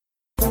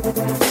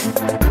You're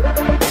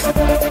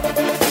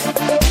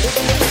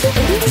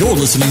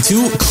listening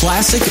to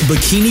Classic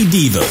Bikini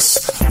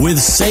Divas with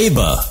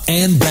Saba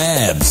and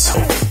Babs.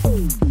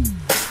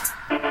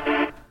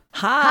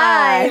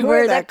 Hi,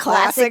 we're the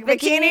Classic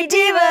Bikini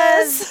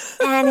Divas.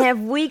 And have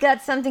we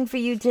got something for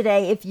you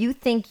today? If you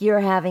think you're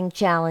having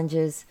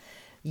challenges,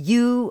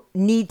 you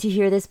need to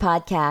hear this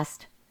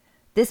podcast.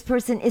 This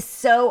person is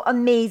so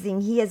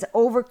amazing. He has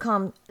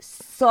overcome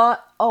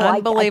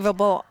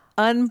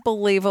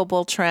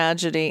unbelievable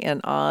tragedy and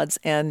odds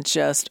and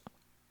just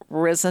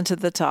risen to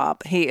the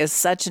top. He is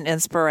such an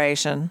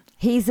inspiration.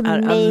 He's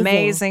amazing. An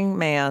amazing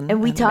man.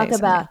 And we talk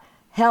about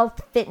health,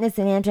 fitness,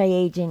 and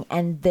anti-aging,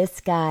 and this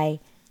guy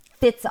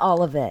fits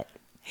all of it.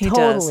 He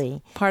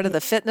totally. Does. Part of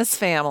the fitness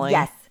family.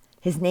 Yes.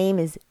 His name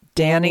is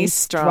Danny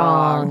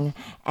Strong.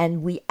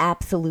 And we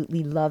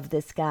absolutely love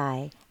this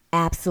guy.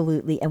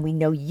 Absolutely. And we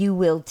know you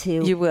will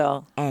too. You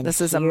will. And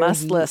this is a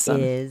must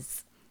listen.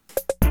 Is.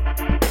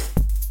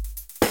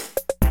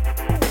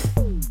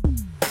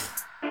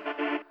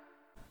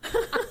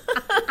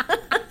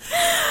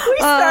 We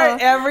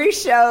start every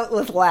show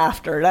with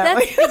laughter, don't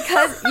That's we?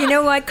 because, you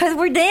know what? Because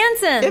we're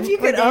dancing. If you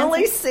could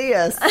only see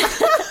us.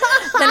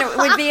 Then it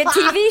would be a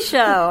TV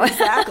show.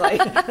 Exactly.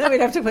 Then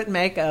we'd have to put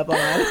makeup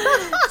on.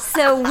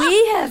 So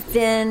we have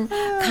been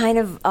kind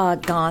of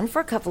gone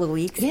for a couple of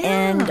weeks,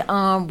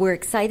 and we're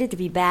excited to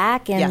be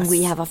back, and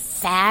we have a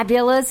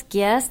fabulous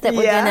guest that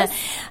we're going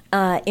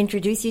to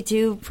introduce you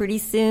to pretty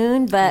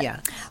soon,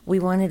 but we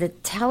wanted to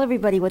tell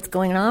everybody what's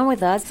going on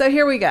with us. So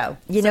here we go.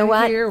 You know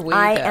what?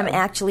 I am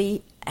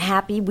actually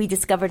happy. We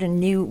discovered a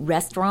new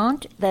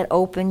restaurant that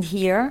opened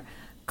here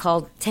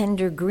called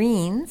Tender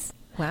Greens.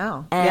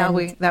 Wow.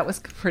 That was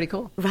pretty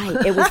cool.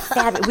 Right. It was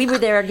fabulous. We were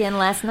there again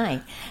last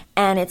night.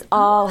 And it's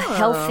all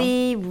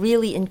healthy,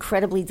 really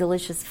incredibly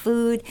delicious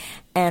food,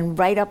 and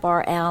right up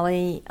our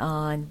alley.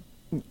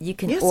 You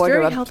can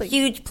order a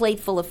huge plate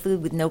full of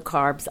food with no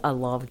carbs. I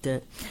loved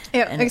it.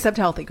 Yeah, except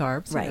healthy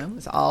carbs. Right. You know,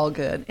 it's all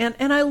good.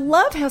 And I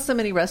love how so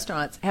many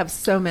restaurants have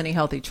so many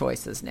healthy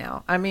choices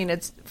now. I mean,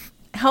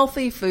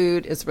 healthy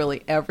food is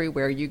really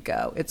everywhere you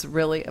go. It's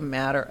really a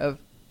matter of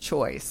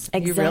choice.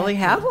 Exactly. You really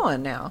have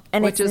one now,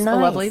 and which is nice. a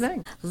lovely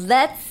thing.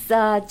 Let's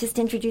just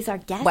introduce our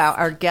guest. Wow,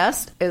 our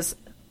guest is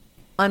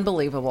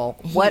unbelievable.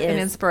 What an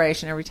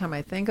inspiration every time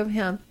I think of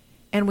him.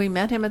 And we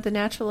met him at the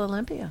Natural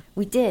Olympia.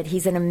 We did.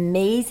 He's an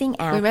amazing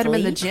athlete. We met him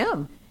in the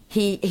gym.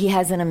 He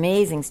has an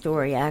amazing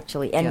story,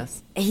 actually. And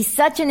he's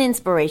such an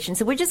inspiration.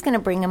 So we're just going to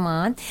bring him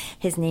on.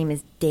 His name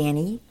is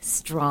Danny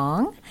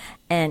Strong.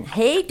 And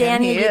hey,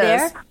 Danny, are you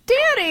there?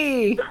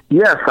 Danny!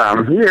 Yes,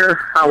 I'm here.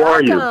 How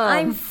are you?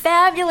 I'm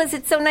fabulous.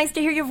 It's so nice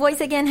to hear your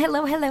voice again.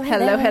 Hello.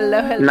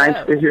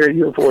 Nice to hear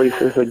your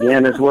voices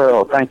again as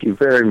well. Thank you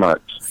very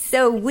much.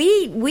 So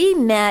we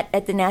met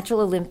at the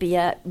Natural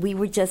Olympia. We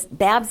were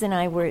Babs and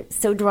I were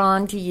so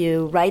drawn to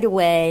you right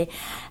away.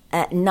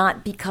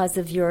 Not because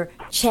of your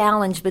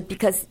challenge, but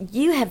because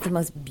you have the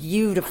most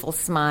beautiful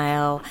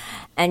smile,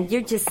 and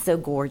you're just so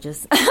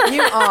gorgeous.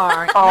 You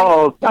are.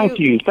 Oh, thank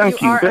you very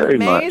much. You are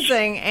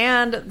amazing,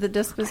 and the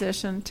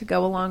disposition to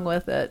go along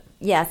with it.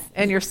 Yes.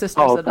 And your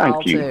sister's a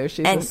doll, too.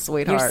 She's a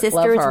sweetheart. Your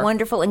sister is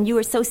wonderful, and you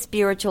are so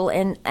spiritual,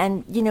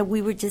 and you know,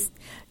 we were just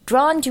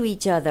drawn to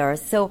each other.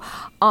 So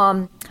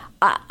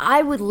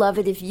I would love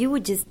it if you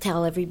would just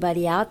tell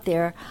everybody out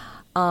there,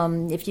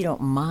 if you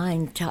don't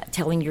mind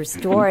telling your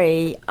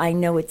story. I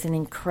know it's an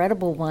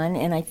incredible one,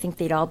 and I think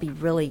they'd all be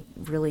really,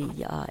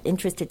 really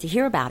interested to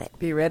hear about it.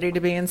 Be ready to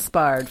be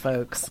inspired,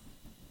 folks.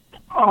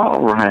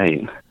 All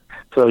right.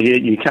 So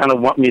you kind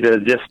of want me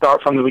to just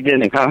start from the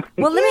beginning, huh?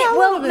 Well,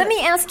 let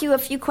me ask you a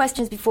few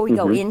questions before we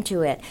go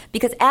into it,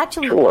 because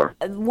actually,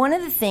 one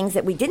of the things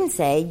that we didn't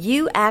say,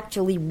 you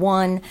actually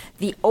won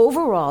the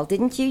overall,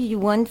 didn't you? You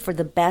won for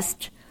the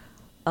best.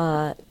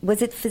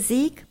 Was it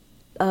physique?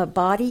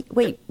 Body?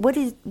 Wait, what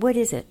is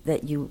it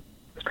that you...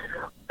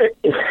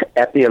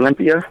 At the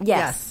Olympia?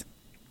 Yes.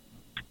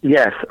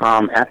 Yes,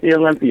 at the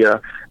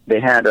Olympia, they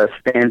had a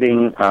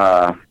standing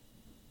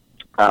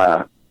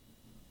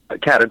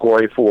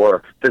category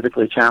for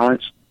physically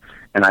challenged,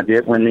 and I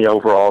did win the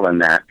overall in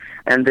that.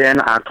 And then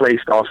I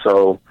placed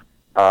also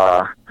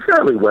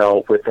fairly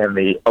well within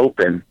the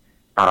open,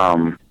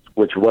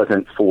 which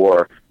wasn't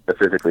for the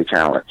physically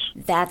challenged.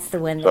 That's the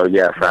one. So,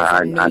 yes,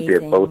 I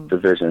did both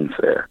divisions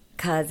there.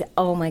 Because,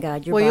 oh my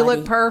God, your body. You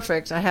look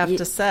perfect, I have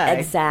to say.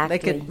 Exactly.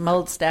 They could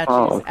mold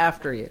statues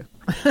after you.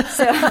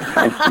 So,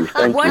 thank you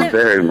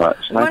very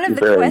much. One of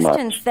the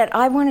questions that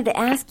I wanted to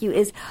ask you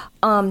is,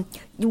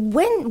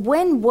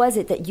 when was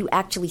it that you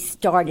actually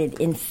started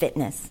in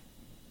fitness?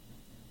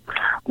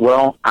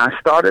 Well, I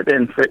started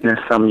in fitness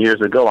some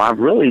years ago. I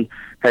really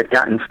had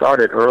gotten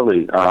started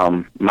early,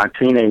 my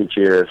teenage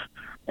years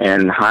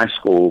in high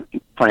school,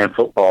 playing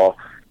football,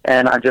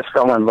 and I just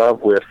fell in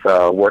love with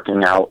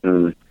working out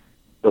and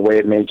the way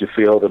it made you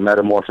feel, the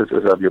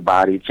metamorphosis of your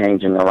body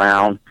changing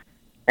around.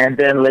 And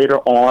then later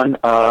on,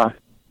 I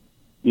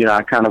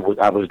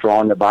was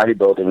drawn to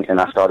bodybuilding,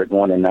 and I started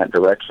going in that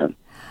direction.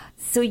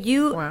 So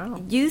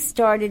you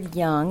started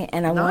young,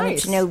 and I wanted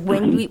to know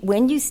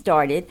when you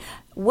started.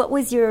 what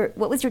was your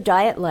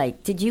diet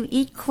like? Did you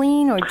eat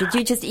clean, or did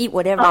you just eat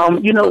whatever?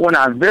 When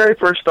I very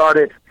first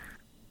started,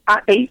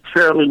 I ate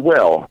fairly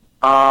well.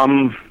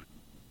 When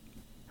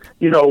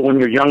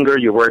you're younger,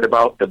 you're worried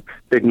about the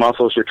big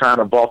muscles. You're trying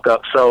to bulk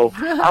up. So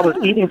I was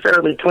eating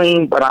fairly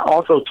clean, but I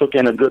also took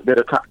in a good bit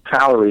of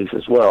calories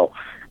as well.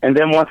 And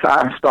then once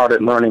I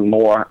started learning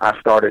more, I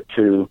started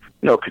to,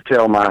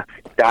 curtail my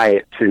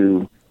diet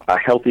to a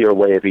healthier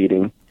way of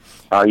eating,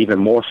 even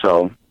more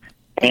so.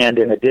 And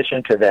in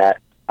addition to that,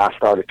 I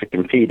started to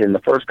compete. In the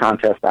first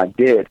contest I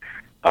did,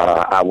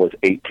 I was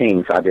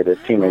 18, so I did a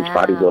teenage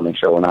bodybuilding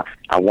show, and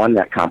I won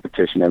that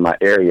competition in my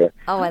area.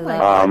 Oh, I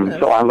love it.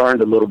 So I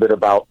learned a little bit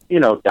about,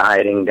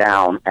 dieting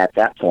down at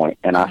that point,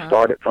 and I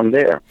started from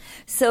there.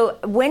 So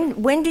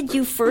when did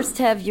you first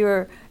have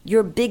your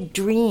big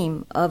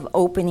dream of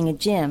opening a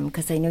gym?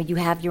 Because I know you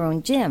have your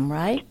own gym,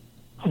 right?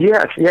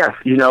 Yes.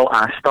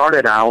 I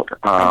started out...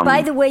 and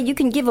by the way, you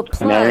can give a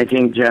plug.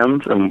 Managing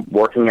gyms and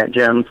working at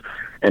gyms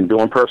and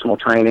doing personal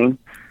training.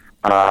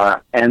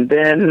 And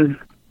then...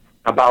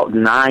 about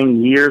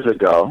 9 years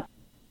ago,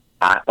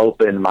 I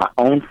opened my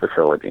own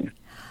facility.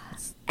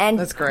 And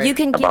that's great. You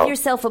can give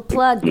yourself a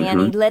plug,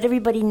 Danny. Let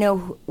everybody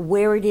know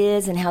where it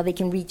is and how they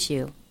can reach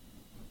you.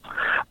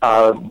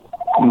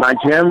 My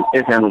gym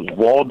is in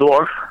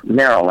Waldorf,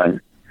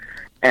 Maryland,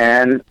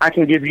 and I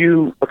can give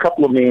you a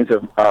couple of means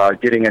of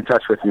getting in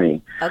touch with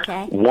me.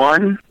 Okay.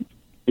 One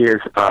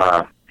is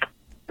the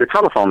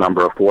telephone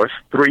number, of course,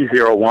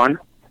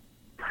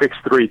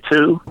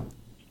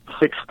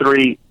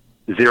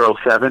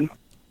 301-632-6307.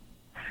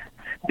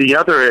 The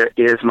other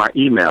is my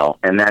email,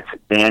 and that's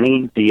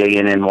Danny,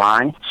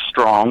 D-A-N-N-Y,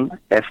 Strong,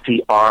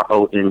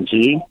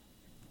 S-T-R-O-N-G,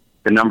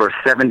 the number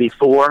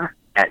 74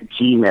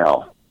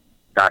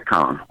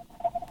 @gmail.com.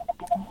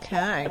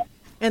 Okay.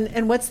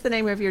 And what's the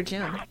name of your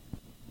gym?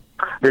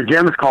 The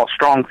gym is called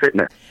Strong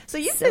Fitness. So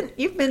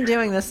you've been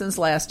doing this since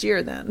last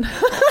year, then?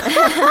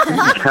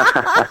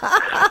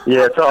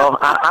 Yeah. So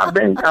I've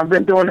been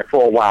doing it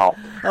for a while.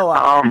 Oh,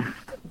 wow.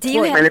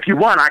 And if you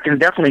want, I can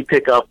definitely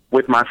pick up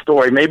with my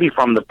story, maybe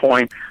from the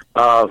point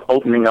of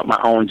opening up my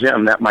own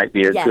gym. That might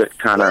be a good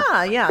kind of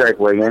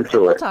segue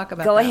into we'll it. Talk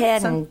about Go that.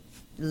 ahead and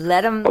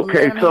let them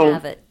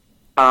have it.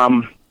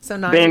 So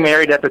being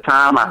married at the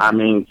time, I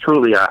mean,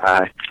 truly,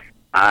 I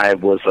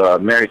was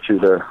married to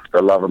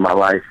the love of my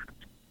life.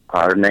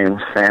 Her name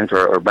was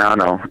Sandra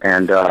Urbano,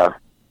 and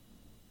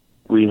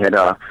we had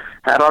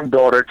had our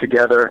daughter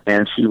together,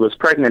 and she was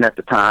pregnant at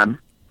the time.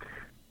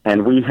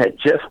 And we had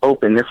just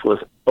opened, this was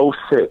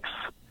 06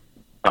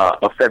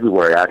 of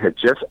February. I had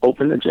just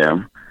opened the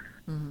gym.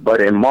 Mm-hmm.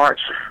 But in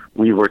March,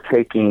 we were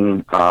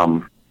taking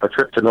a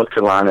trip to North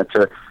Carolina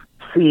to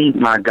see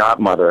my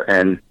godmother.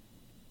 And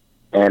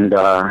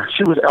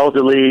she was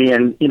elderly,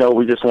 and,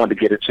 we just wanted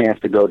to get a chance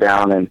to go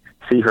down and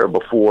see her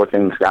before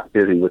things got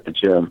busy with the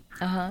gym.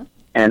 Uh-huh.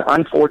 And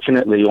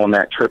unfortunately, on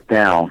that trip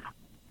down,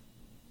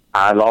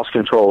 I lost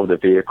control of the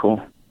vehicle.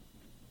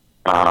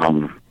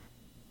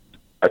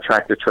 A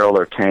tractor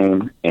trailer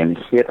came and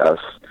hit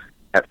us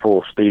at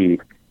full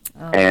speed.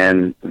 Oh.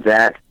 And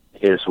that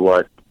is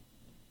what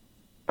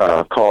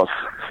caused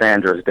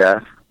Sandra's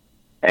death.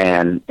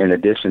 And in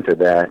addition to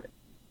that,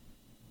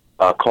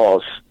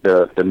 caused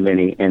the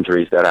many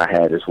injuries that I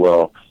had as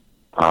well.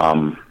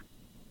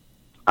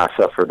 I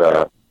suffered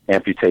a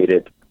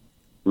amputated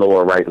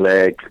lower right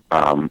leg.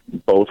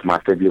 Both my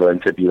fibula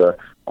and tibia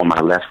on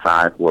my left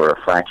side were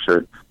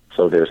fractured.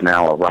 So there's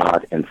now a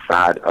rod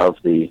inside of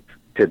the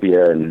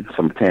tibia and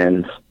some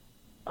pins.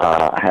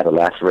 I had a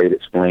lacerated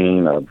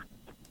spleen, a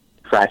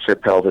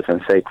fractured pelvis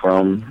and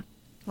sacrum.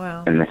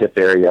 Wow. In the hip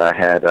area, I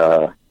had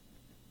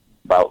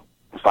about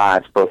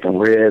 5 broken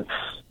ribs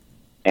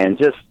and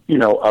just,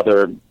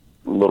 other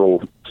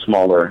little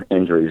smaller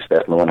injuries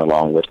that went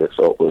along with it.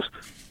 So it was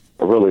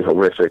a really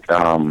horrific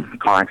car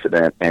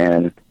accident,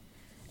 and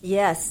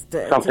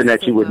something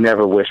that you would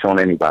never wish on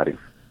anybody.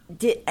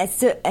 You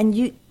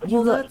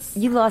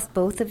lost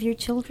both of your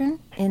children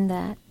in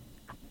that?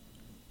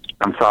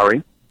 I'm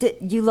sorry?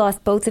 You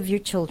lost both of your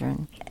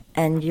children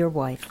and your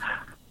wife?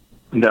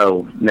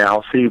 No.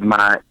 Now, see,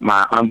 my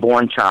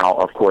unborn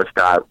child, of course,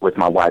 died with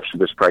my wife. She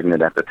was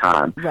pregnant at the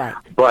time. Right.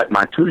 But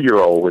my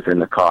 2-year-old was in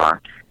the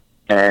car.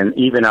 And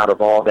even out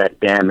of all that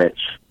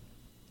damage,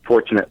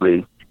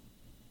 fortunately,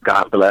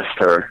 God blessed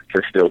her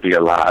to still be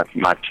alive.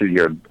 Our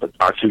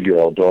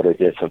 2-year-old daughter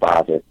did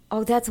survive it.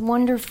 Oh, that's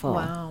wonderful.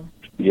 Wow.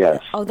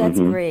 Yes. Oh, that's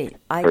great.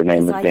 Her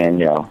name is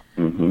Danielle.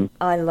 Mm-hmm.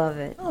 I love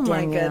it. Oh,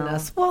 Danielle. my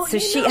goodness. Well,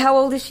 so how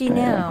old is she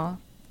now?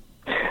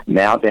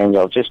 Now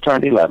Danielle just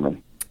turned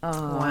 11. Oh,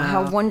 wow.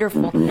 How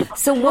wonderful. Mm-hmm.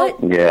 So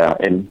what? Yeah,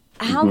 and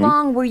how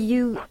long were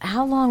you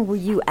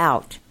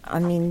out? I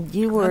mean,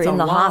 you were in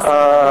the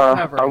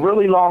hospital. A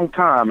really long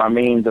time. I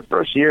mean, the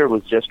first year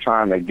was just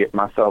trying to get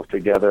myself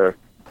together,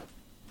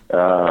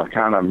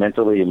 kind of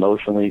mentally,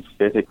 emotionally,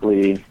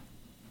 physically,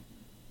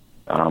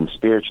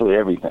 spiritually,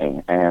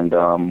 everything. And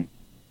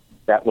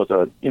that was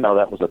a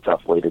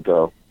tough way to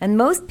go. And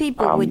most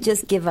people would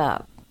just give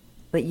up,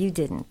 but you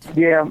didn't.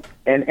 Yeah,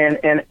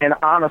 and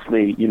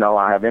honestly,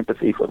 I have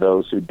empathy for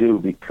those who do,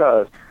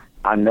 because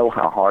I know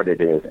how hard it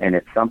is, and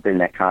it's something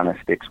that kind of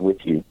sticks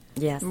with you.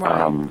 Yes.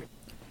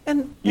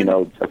 And You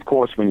know, of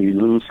course, when you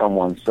lose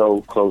someone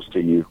so close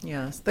to you,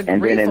 yes, the and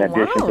grief then in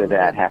addition to alone.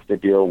 that, have to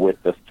deal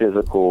with the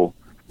physical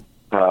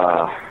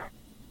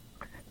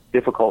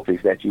difficulties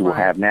that you will Right.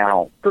 have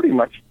now, pretty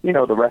much, you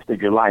know, the rest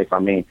of your life. I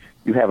mean,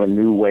 you have a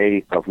new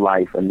way of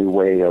life, a new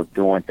way of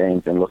doing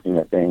things and looking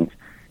at things,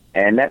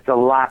 and that's a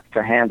lot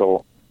to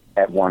handle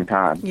at one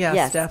time.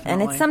 Yes, definitely.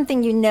 And it's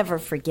something you never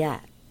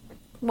forget.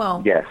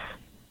 Well, Yes.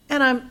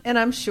 and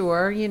I'm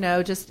sure, you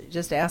know,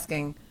 just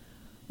asking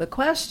the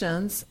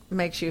questions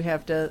makes you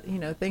have to, you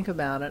know, think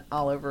about it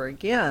all over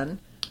again.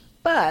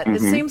 But it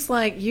seems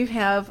like you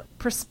have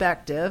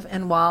perspective,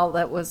 and while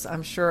that was,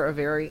 I'm sure, a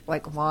very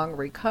long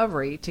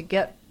recovery, to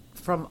get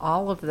from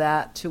all of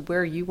that to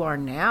where you are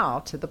now,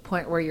 to the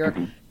point where you're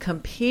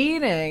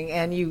competing,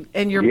 and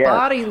your Yes.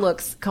 body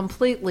looks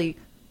completely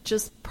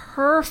just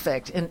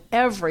perfect in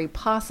every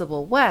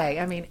possible way.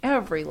 I mean,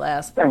 every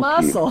last Thank you.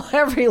 muscle,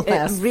 every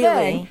last really-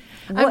 thing.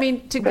 I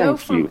mean, to go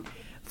Thank you.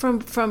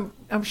 from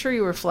I'm sure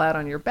you were flat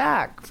on your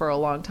back for a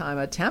long time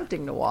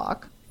attempting to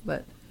walk,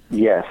 but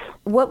Yes.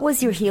 What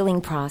was your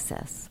healing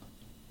process?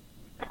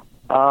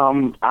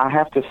 I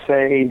have to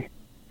say,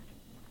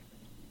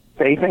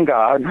 faith in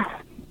God.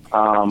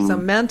 so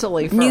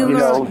mentally first. You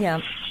know, Yeah.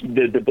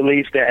 the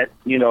belief that,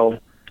 you know,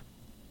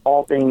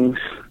 all things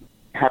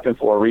happen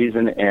for a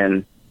reason,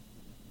 and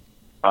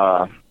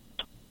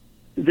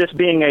just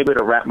being able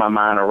to wrap my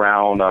mind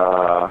around,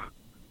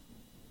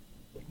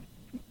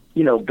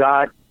 you know,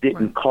 God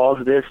didn't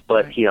cause this,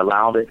 but Right. he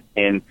allowed it,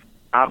 and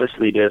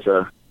obviously there's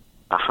a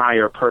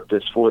higher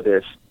purpose for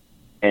this,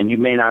 and you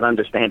may not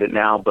understand it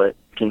now, but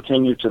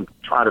continue to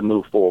try to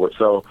move forward.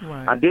 So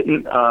Right. I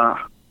didn't,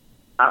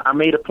 I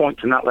made a point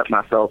to not let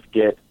myself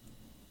get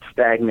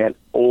stagnant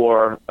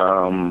or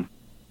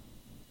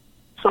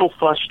so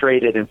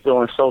frustrated and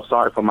feeling so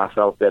sorry for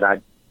myself that I,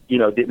 you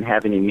know, didn't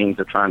have any means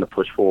of trying to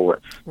push forward.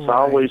 So I Right.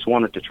 always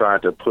wanted to try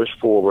to push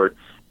forward.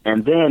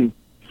 And then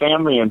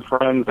family and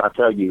friends, I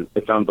tell you,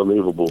 it's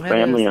unbelievable. It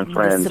Family is. and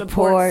friends, The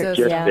support, system.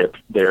 just yeah.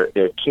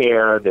 their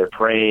care, their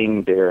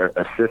praying, their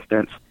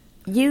assistance.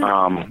 You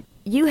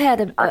you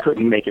had I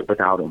couldn't make it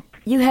without them.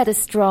 you had a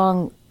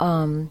strong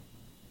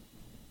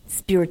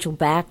spiritual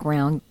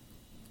background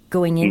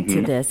going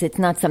into this. It's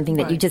not something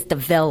that you Right. just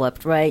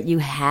developed, right? You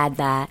had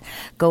that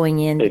going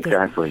in.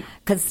 Exactly.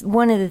 Because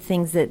one of the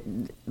things that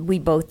we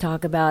both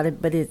talk about, it,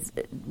 but it's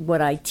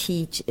what I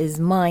teach is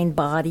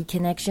mind-body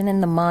connection,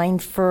 and the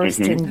mind first,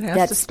 and It has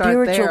that to start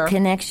spiritual there.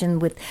 connection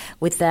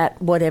with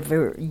that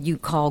whatever you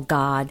call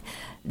God.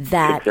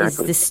 That is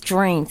Exactly. the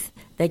strength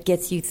that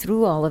gets you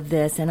through all of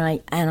this, and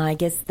I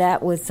guess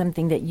that was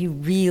something that you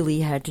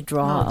really had to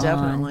draw Oh,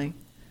 definitely.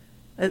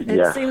 It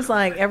Yeah. seems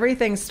like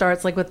everything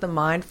starts with the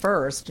mind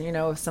first. You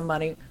know, if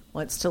somebody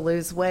wants to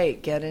lose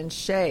weight, get in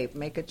shape,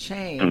 make a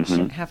change,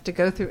 have to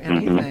go through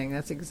anything,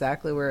 that's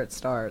exactly where it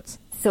starts.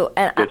 on. So,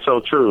 and It's so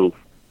true.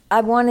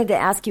 I wanted to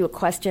ask you a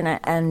question,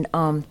 and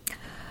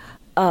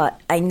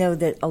I know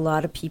that a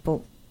lot of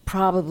people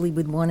probably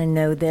would want to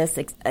know this,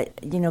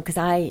 you know,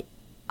 because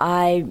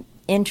I'm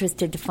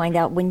interested to find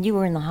out when you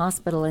were in the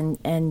hospital,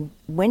 and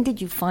when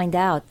did you find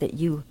out that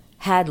you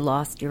had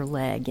lost your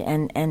leg,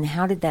 and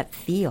how did that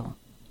feel?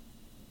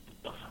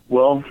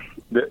 Well,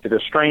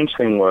 the strange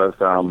thing was,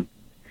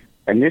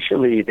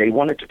 initially they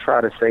wanted to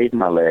try to save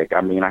my leg.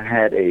 I mean, I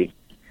had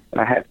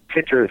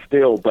pictures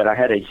still, but I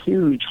had a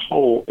huge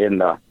hole in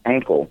the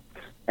ankle.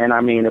 And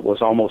I mean, it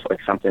was almost like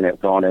something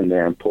had gone in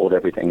there and pulled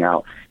everything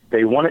out.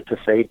 They wanted to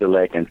save the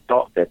leg and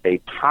thought that they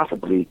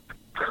possibly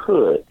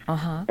could.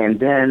 And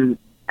then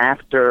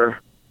after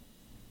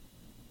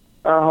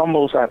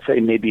almost, I'd say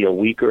maybe a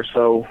week or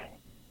so,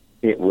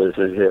 it was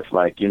as if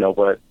like, you know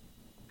what,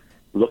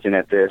 looking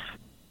at this,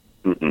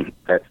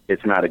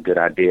 it's not a good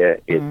idea.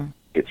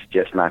 It's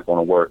just not going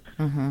to work.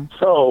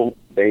 So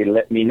they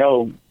let me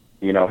know,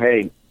 you know,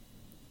 hey,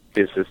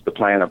 this is the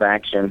plan of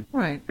action.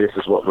 Right. This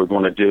is what we're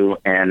going to do.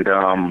 And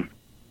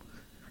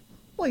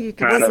Well, you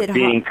can. kind Was of it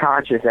being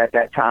conscious at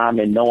that time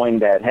and knowing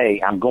that,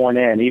 hey, I'm going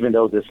in, even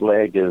though this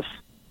leg is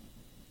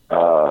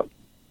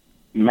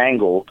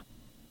mangled,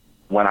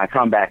 when I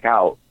come back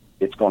out,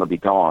 it's going to be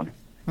gone.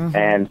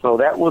 And so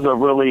that was a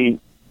really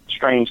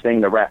strange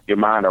thing to wrap your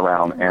mind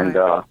around. And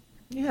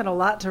You had a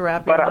lot to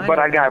wrap your mind but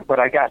around.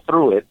 I got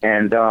through it,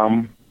 and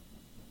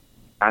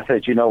I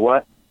said, you know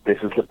what, this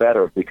is the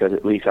better, because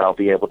at least I'll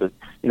be able to,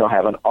 you know,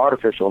 have an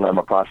artificial limb,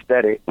 a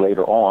prosthetic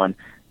later on,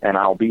 and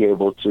I'll be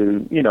able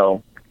to, you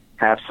know,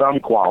 have some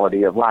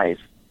quality of life.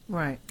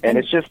 Right. And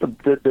it's just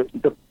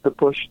the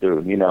push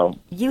through, you know.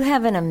 You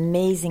have an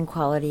amazing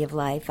quality of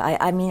life.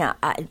 I mean,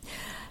 I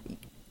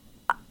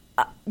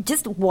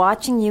just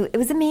watching you, it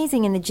was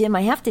amazing in the gym.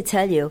 I have to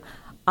tell you,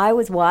 I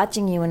was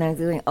watching you and I was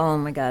going, oh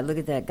my God, look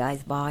at that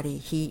guy's body.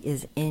 He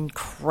is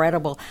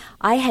incredible.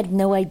 I had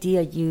no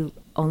idea you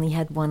only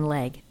had one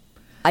leg.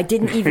 I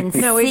didn't even see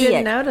it. No, we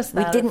didn't notice that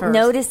We at didn't first.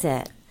 notice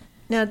it.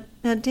 Now,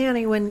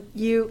 Danny, when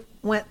you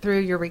went through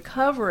your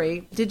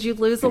recovery, did you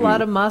lose a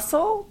lot of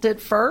muscle? Did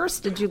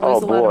you lose Oh a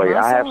lot of boy, muscle?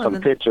 I have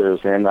some pictures,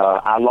 and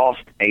I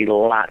lost a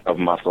lot of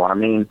muscle. I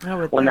mean,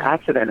 when the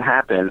accident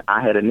happened,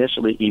 I had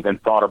initially even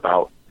thought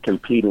about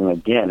competing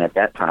again at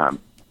that time.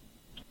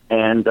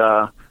 And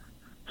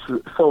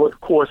so of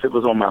course, it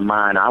was on my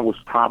mind. I was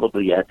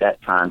probably at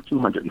that time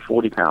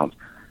 240 pounds.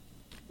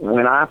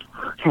 When I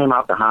came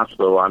out the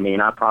hospital, I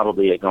mean, I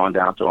probably had gone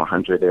down to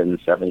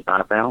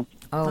 175 pounds.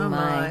 Oh,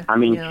 my. I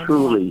mean,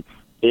 truly,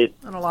 and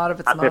a lot of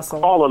it's I've been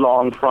muscle. all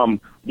along from,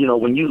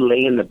 when you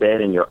lay in the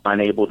bed and you're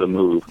unable to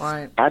move,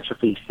 Right.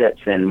 atrophy sets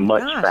in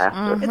much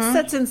faster. It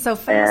sets in so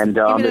fast. And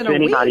even if in a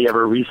anybody week.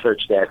 ever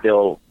researched that,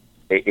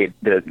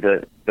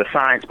 the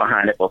science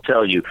behind it will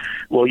tell you,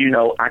 well,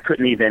 I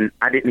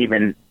didn't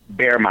even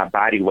bear my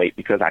body weight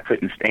because I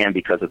couldn't stand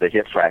because of the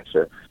hip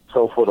fracture.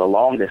 So for the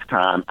longest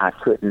time, I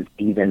couldn't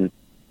even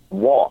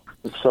walk.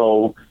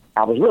 So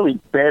I was really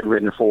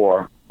bedridden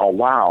for a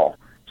while.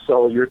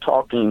 So you're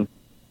talking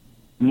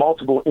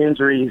multiple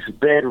injuries,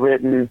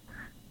 bedridden,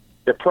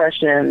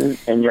 depression,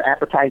 and your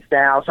appetite's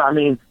down. So, I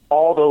mean,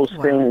 all those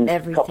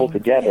things coupled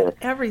together,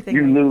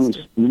 you lose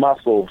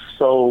muscle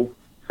so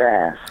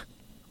fast.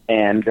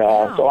 And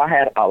so I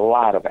had a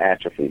lot of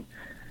atrophy.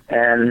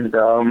 And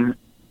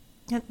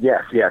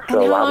yes.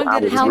 So I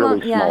was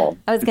really small.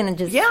 I was going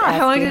to just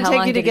how long ask did it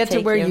take you to get to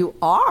where you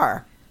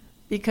are?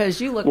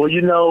 Because you look... Well,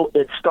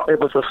 it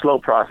was a slow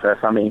process.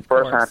 I mean,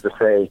 first I have to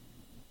say,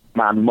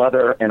 my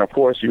mother, and of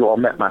course you all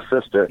met my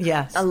sister.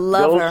 Yes. I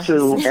love those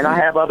two, and I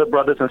have other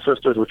brothers and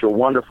sisters which are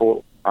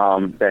wonderful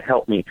that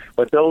helped me.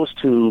 But those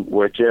two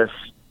were just,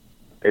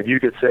 if you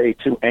could say,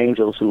 two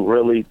angels who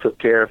really took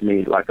care of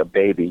me like a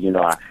baby.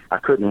 I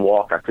couldn't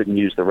walk. I couldn't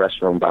use the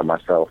restroom by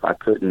myself. I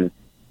couldn't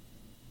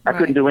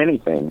do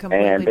anything.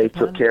 Completely and they dependent.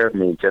 took care of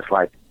me just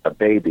like a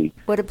baby.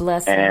 What a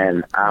blessing.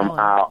 And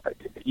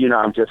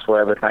I'm just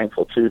forever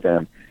thankful to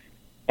them.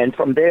 And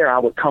from there, I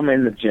would come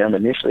in the gym.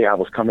 Initially, I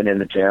was coming in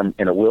the gym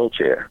in a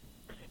wheelchair.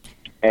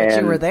 And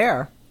but you were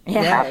there.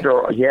 Yeah.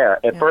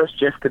 At first,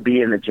 just to be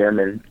in the gym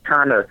and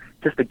kind of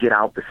just to get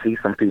out to see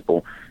some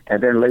people.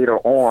 And then later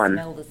on,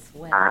 Smell the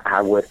sweat.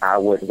 I would,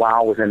 while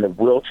I was in the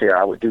wheelchair,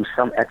 I would do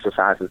some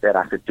exercises that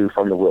I could do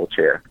from the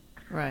wheelchair.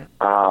 Right.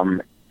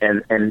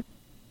 And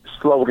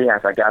slowly,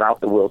 as I got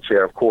out the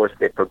wheelchair, of course,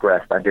 it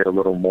progressed. I did a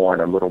little more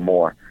and a little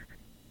more.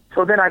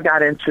 So then I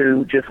got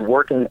into just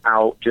working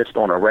out just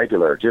on a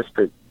regular, just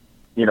to,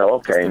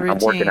 okay, routine, I'm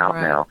working out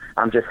now.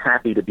 I'm just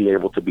happy to be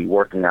able to be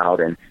working out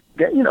and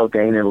gaining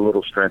a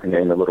little strength and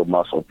gaining a little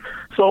muscle.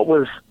 So it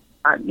was,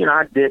 I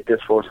did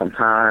this for some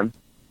time.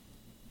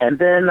 And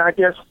then I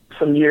guess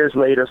some years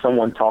later,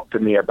 someone talked to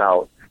me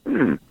about,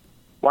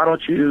 why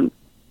don't you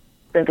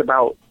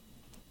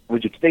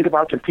would you think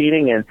about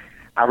competing? And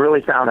I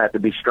really found that to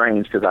be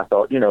strange because I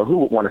thought, who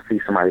would want to see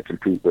somebody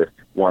compete with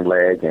one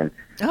leg? And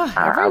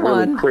I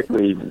really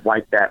quickly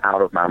wiped that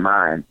out of my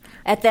mind.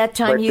 At that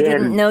time, But you then-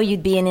 didn't know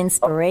you'd be an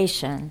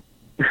inspiration.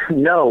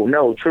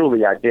 No,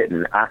 truly I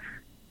didn't.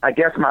 I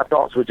guess my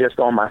thoughts were just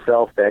on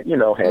myself that,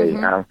 hey,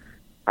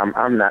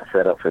 I'm not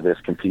set up for this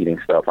competing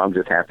stuff. I'm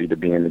just happy to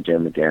be in the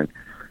gym again.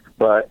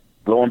 But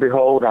lo and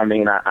behold, I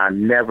mean, I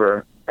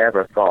never,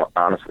 ever thought,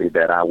 honestly,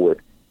 that I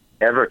would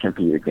ever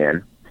compete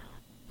again.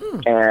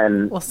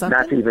 And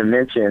not to even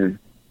mention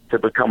to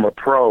become a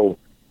pro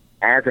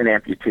as an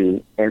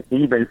amputee and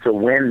even to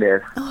win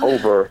this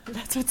over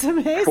That's what's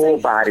amazing.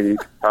 full-body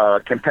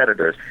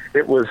competitors.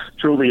 It was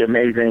truly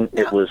amazing.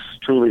 It was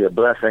truly a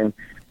blessing.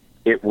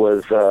 It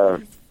was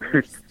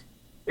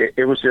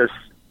it was just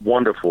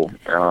wonderful.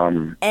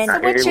 And so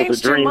what it was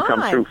changed a dream your come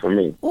mind? true for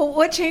me. Well,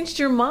 what changed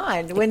your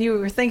mind when you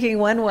were thinking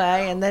one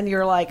way and then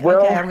you're like,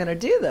 Well, okay, I'm going to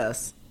do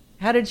this?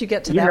 How did you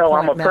get to that point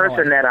I'm a person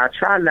mentally? that I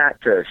try not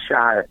to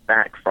shy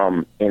back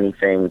from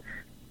anything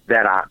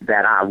that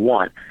I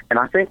want. And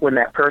I think when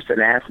that person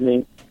asked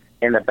me,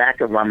 in the back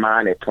of my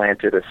mind, it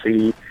planted a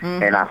seed.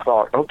 And I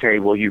thought, okay,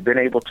 well, you've been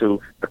able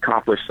to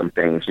accomplish some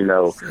things.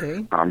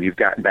 See? You've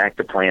gotten back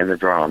to playing the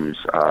drums.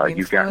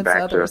 You've gotten influence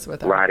back others to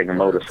with our riding a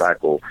words.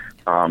 motorcycle.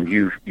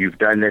 You've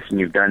done this and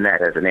you've done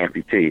that as an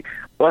amputee.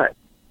 But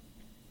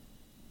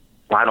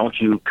why don't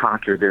you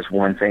conquer this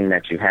one thing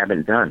that you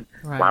haven't done?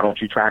 Right. Why don't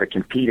you try to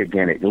compete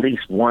again at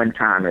least one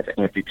time as an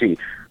amputee?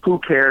 Who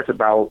cares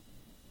about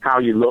how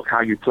you look,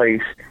 how you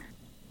place?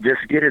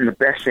 Just get in the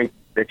best shape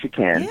that you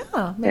can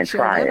and makes you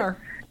a try it. winner.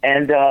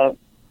 And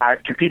I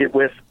competed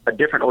with a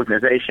different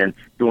organization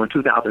during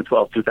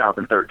 2012,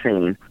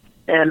 2013,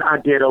 and I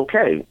did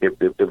okay.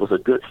 It was a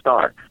good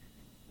start.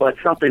 But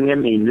something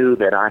in me knew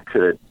that I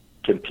could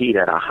compete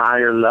at a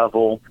higher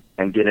level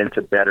and get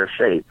into better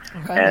shape.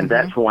 Right. And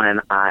that's when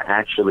I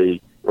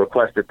actually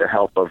requested the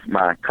help of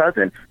my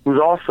cousin, who's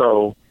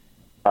also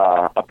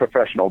a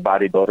professional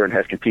bodybuilder and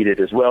has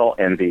competed as well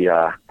in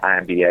the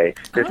INBA.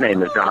 His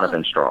name is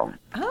Donovan Strong.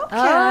 Okay.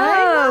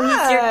 Oh,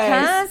 he's your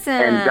nice. cousin.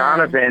 And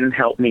Donovan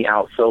helped me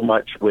out so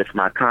much with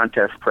my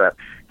contest prep.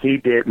 He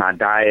did my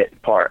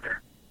diet part,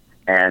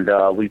 and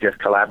we just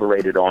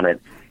collaborated on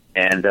it.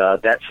 And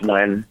that's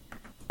when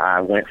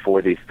I went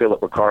for the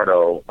Philip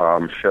Ricardo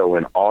show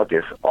in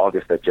August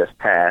that just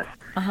passed,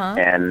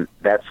 and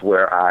that's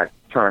where I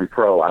turned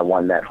pro. I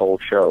won that whole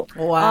show.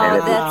 Wow. And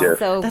it that's was just,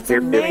 so That's it,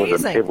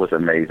 amazing. it was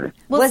amazing.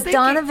 Well, was speaking-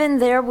 Donovan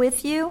there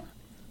with you?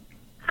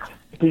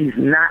 He's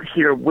not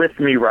here with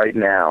me right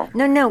now.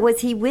 No.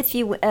 Was he with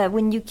you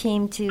when you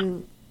came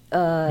to?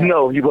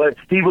 No, he was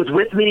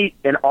with me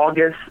in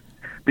August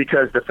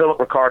because the Philip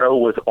Ricardo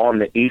was on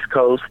the East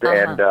Coast,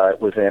 and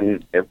it was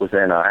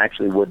in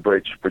actually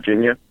Woodbridge,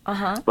 Virginia.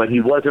 But he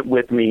wasn't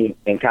with me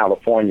in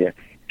California.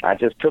 I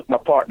just took my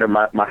partner.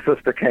 My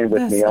sister came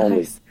with That's me only.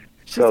 nice.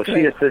 So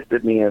she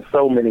assisted me in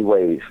so many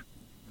ways.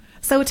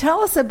 So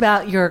tell us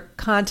about your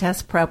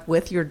contest prep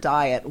with your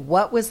diet.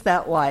 What was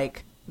that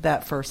like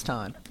that first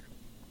time?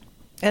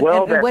 And,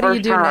 Well, and that what do first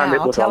you do time, now?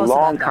 it was Tell a us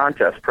long about that.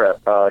 contest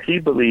prep. He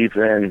believes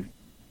in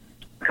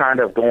kind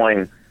of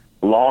going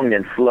long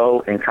and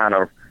slow and kind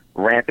of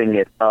ramping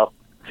it up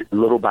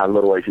little by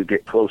little as you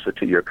get closer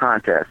to your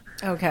contest.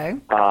 Okay.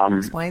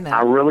 Explain that.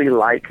 I really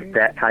like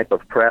that type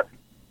of prep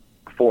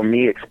for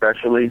me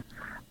especially.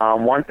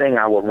 One thing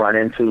I would run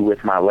into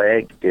with my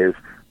leg is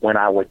when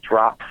I would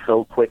drop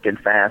so quick and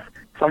fast.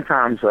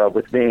 Sometimes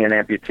with being an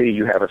amputee,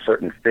 you have a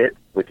certain fit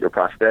with your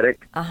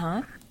prosthetic.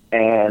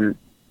 And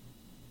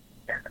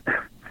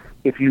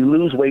if you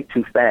lose weight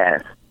too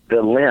fast,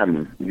 the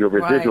limb, your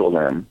residual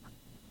limb,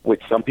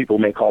 which some people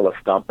may call a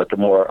stump, but the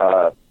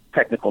more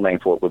technical name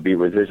for it would be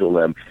residual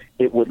limb,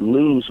 it would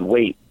lose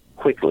weight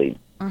quickly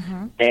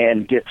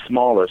and get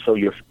smaller, so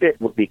your fit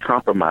would be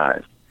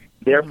compromised.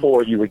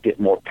 Therefore, you would get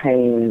more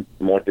pain,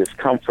 more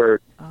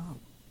discomfort.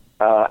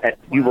 And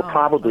you will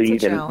probably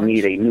that's a even challenge.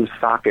 need a new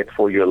socket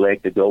for your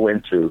leg to go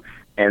into.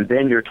 And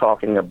then you're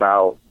talking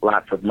about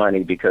lots of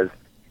money because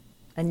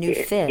A new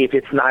fit. if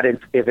it's not if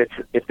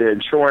the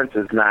insurance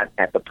is not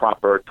at the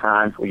proper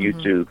time for you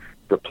to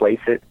replace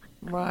it,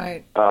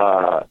 Right.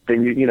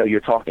 then you're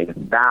talking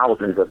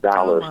thousands of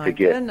dollars my to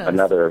get goodness.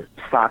 another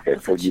socket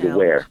That's for a you to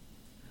wear.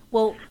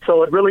 Well,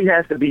 So it really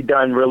has to be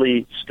done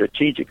really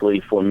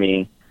strategically for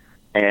me,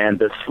 and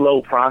the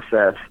slow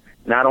process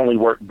not only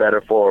worked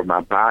better for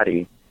my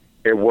body,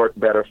 it worked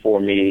better for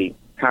me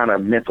kind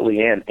of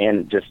mentally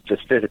and just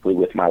physically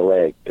with my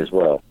leg as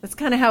well. that's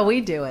kind of how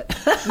we do it.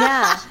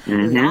 Yeah,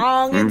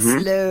 Long and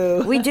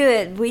slow. we do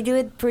it. We do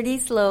it pretty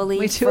slowly.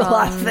 We do a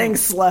lot of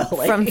things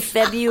slowly. From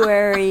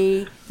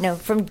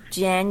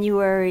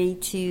January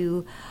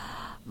to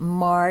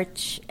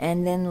March,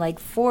 and then like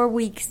 4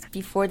 weeks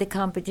before the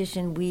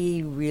competition,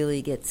 we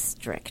really get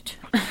strict.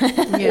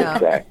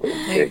 Yeah.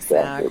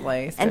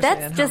 Exactly. And Especially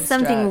that's in just home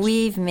something stretch.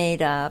 we've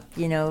made up, for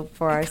kinda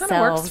works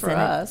ourselves, for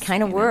and us, it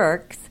kind of you know.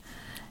 works.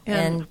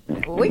 And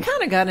we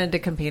kind of got into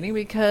competing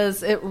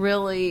because it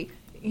really,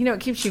 it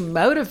keeps you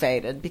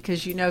motivated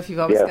because, if you've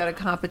always got a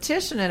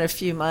competition in a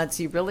few months,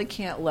 you really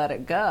can't let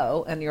it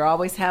go. And you're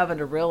always having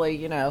to really,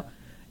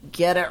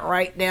 get it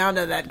right down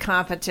to that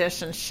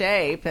competition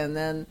shape. And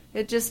then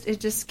it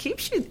just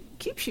keeps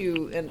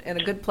you in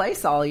a good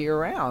place all year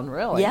round,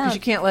 really. Yeah. Because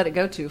you can't let it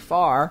go too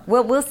far.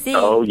 Well, we'll see.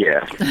 Oh,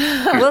 yes.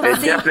 We'll It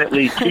see.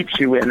 definitely keeps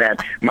you in that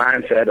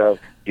mindset of,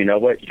 you know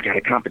what, you got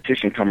a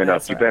competition coming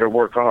up. You better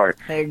work hard.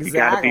 You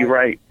got to be Exactly.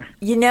 right.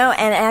 And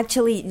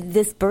actually,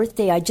 this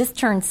birthday, I just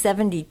turned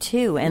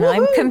 72, and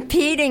I'm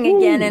competing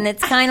again, and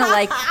it's kind of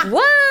like,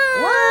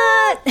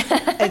 what?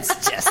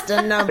 It's just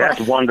a number.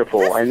 That's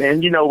wonderful. And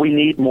then, we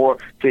need more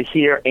to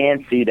hear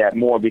and see that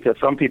more because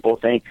some people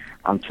think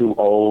I'm too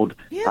old.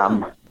 Yeah.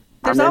 I'm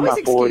There's in always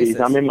my 40s.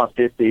 excuses. I'm in my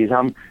 50s.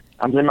 I'm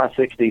in my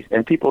 60s.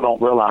 And people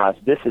don't realize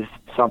this is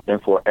something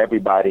for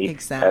everybody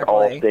at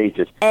all Exactly.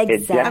 stages. Exactly.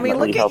 It definitely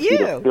look at helps you you.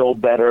 to feel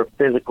better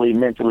physically,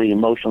 mentally,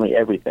 emotionally,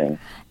 everything.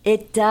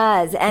 It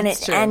does. And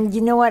It's true. and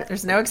you know what?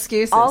 There's no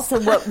excuses. Also,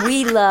 what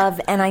we love,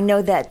 and I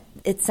know that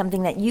it's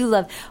something that you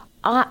love,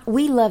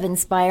 we love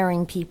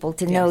inspiring people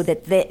to know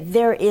that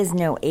there is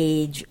no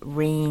age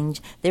range,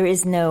 there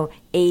is no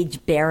age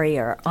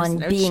barrier on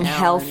no being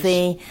challenge.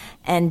 healthy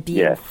and being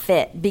Yes.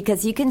 fit,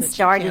 because you can that you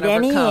start can't at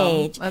any overcome.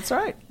 age. That's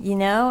right.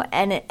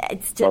 And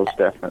it's just, Most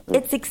definitely.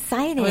 it's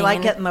exciting. We like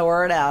and getting the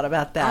word out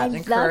about that I and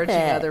love encouraging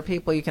it. other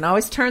people. You can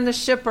always turn the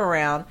ship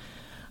around.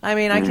 I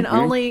mean, I can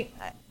only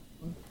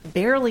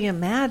barely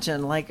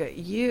imagine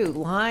you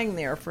lying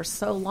there for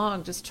so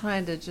long just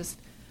trying to just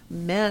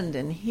mend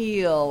and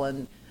heal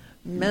and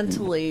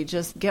mentally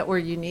just get where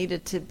you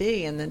needed to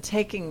be, and then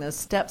taking those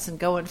steps and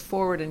going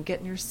forward and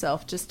getting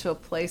yourself just to a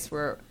place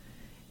where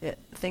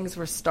things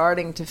were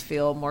starting to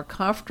feel more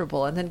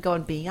comfortable, and then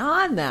going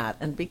beyond that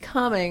and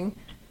becoming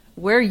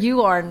where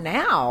you are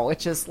now,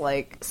 which is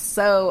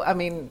so, I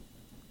mean,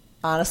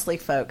 honestly,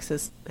 folks,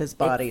 his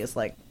body is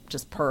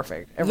just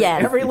perfect.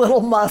 Yes. Every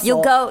little muscle.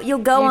 You'll go You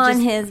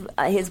on just-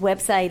 his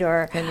website,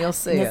 or And you'll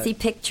see it. see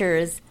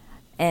pictures.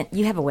 And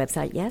you have a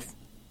website, yes?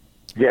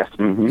 Yes.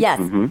 Mm-hmm, Yes.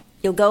 Mm-hmm.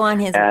 You'll go on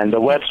his And the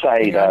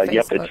website, And on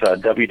it's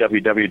Facebook.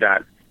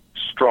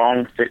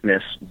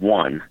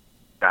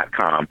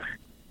 www.strongfitness1.com.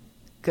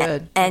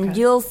 Good. and Okay.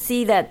 you'll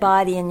see that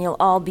body, and you'll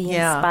all be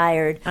Yeah.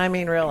 inspired. I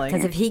mean, really.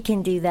 Because if he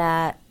can do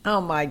that, Oh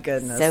my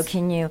goodness. So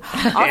can you?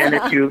 And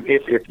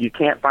if you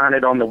can't find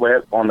it on the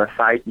web on the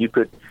site, you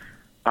could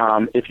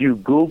if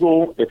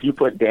you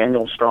put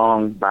Daniel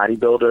Strong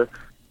bodybuilder,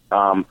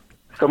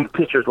 some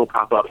pictures will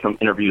pop up, some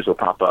interviews will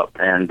pop up,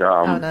 and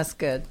Oh, that's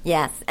good.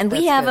 Yes, and we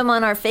That's have good. them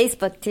on our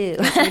Facebook too.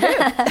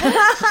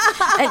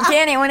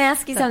 Danny, I want to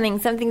ask you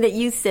something that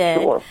you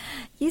said. Sure.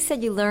 You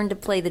said you learned to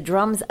play the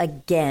drums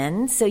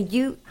again. So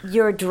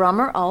you're a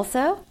drummer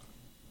also?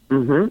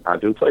 I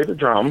do play the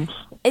drums.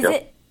 Is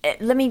Yep.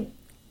 it? Let me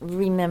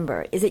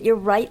remember. Is it your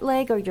right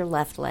leg or your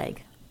left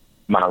leg?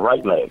 My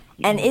right leg?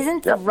 And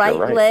isn't the Yep, you're right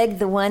right. leg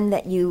the one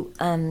that you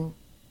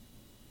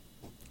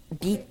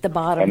beat the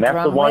bottom And that's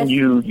drum the one with?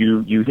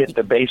 you hit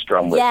the bass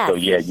drum with. Yes. So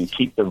yeah, you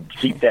keep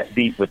that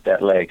beat with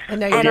that leg. And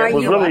now And you're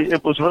are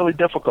it was really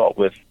difficult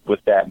with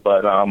that,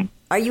 but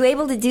Are you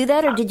able to do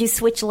that, or did you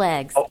switch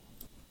legs?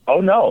 oh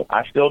no,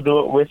 I still do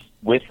it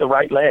with the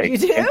right leg. You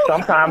do? And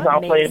sometimes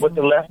I'll play it with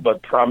the left,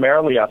 but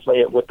primarily I play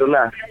it with the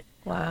left.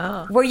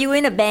 Wow. Were you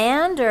in a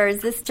band, or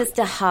is this just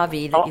a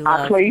hobby that you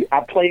love?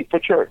 I played for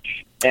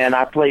church, and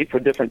I played for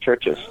different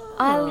churches.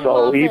 I So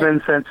love it.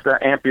 even since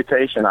the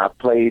amputation, I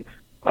played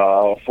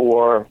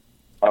for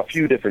a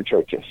few different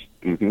churches.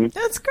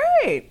 That's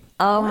great.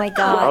 Oh my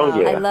God, Oh,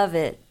 yeah. I love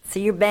it. So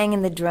you're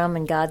banging the drum,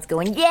 and God's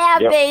going, "Yeah,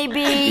 Yep. baby."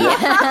 Yep.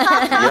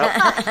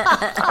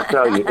 I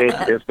tell you,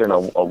 it's been a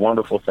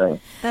wonderful thing.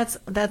 That's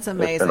It's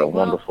amazing. been a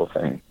Well, wonderful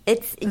thing.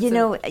 It's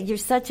you're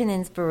such an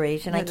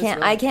inspiration. That is I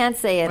really- can't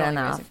say it really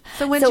enough. amazing.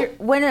 So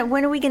when's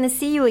when are we going to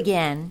see you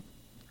again?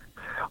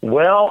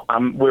 Well,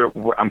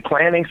 I'm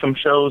planning some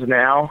shows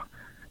now.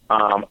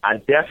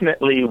 I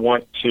definitely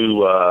want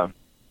to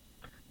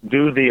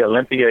do the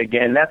Olympia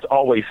again. That's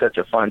always such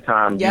a fun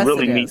time. Yes, You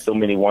really it meet is. so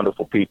many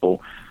wonderful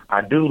people. I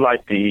do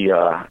like the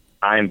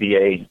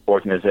IMBA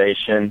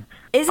organization.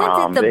 Isn't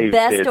it the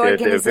best They're very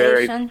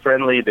organization?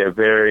 friendly. They're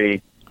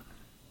very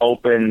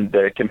open.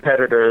 The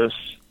competitors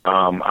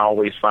I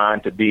always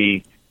find to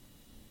be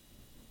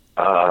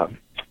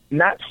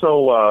not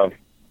so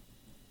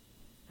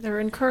they're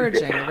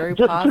encouraging, very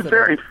just positive.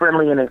 very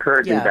friendly and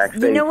encouraging Yes.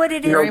 backstage. You know what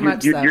it is? Very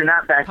much so. You're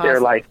not back there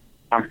Positive. like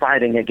I'm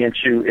fighting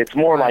against you. It's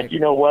more Right. like, you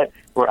know what?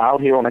 We're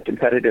out here on a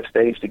competitive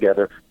stage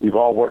together. We've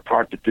all worked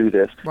hard to do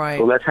this. Right.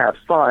 So let's have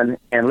fun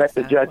and let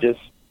the Exactly. judges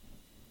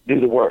do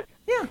the work.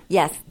 Yeah.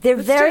 Yes, they're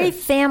That's very true.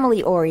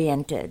 family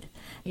oriented.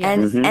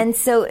 Yes. And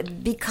so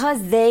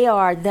because they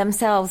are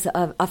themselves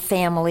a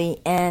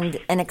family and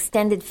an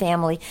extended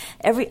family,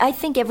 I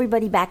think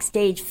everybody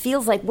backstage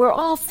feels like we're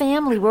all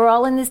family. We're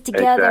all in this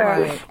together.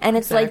 Exactly. Right. And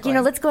it's like,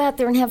 Exactly. let's go out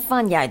there and have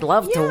fun. Yeah, I'd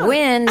love Yeah. to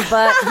win,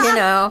 but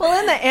Well,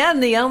 in the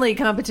end, the only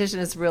competition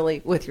is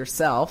really with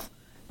yourself,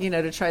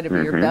 to try to be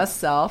your best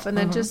self and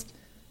then just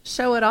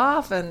show it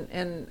off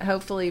and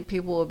hopefully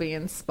people will be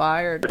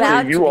inspired.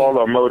 About you all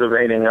are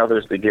motivating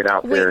others to get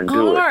out We there and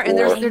do are, it. and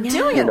or, they're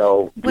doing you it.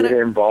 know, When get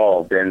I-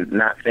 involved and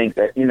not think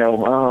that,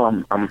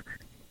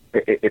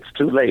 it's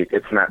too late.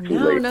 It's not too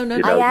No, late. no, no,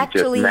 You no. know, I you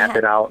actually just map ha-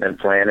 it out and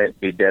plan it,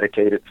 be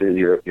dedicated to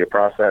your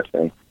process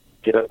and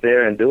get up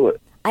there and do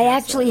it. I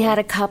actually had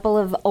a couple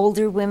of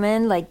older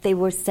women, like they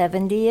were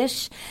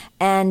 70-ish,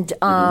 and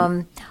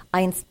I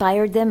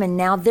inspired them, and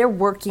now they're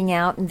working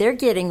out, and they're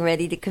getting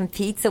ready to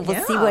compete, so we'll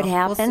see Yeah, what we'll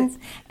happens. see.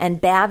 And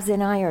Babs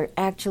and I are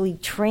actually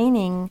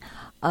training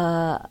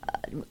a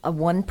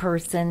one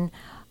person.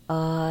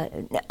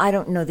 I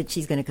don't know that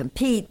she's going to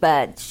compete,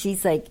 but she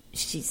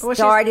Well,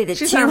 started at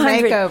she's our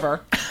 200. makeover.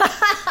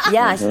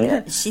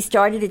 Yeah, she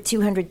started at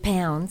 200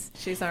 pounds.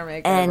 She's our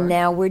makeover. And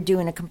now we're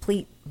doing a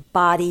complete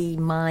body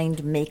mind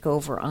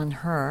makeover on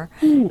her,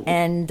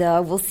 and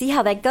we'll see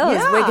how that goes.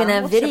 Yeah, We're going to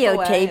we'll chip away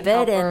videotape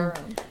help it, her,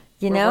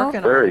 and we're working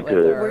on Very it with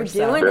good. her, We're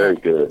so- doing Very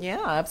it. good.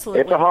 Yeah,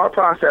 absolutely. It's a hard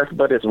process,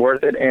 but it's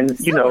worth it. And,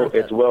 Still worth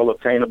it's it. well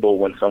obtainable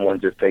when someone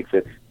just takes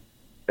it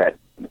that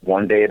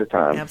one day at a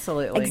time.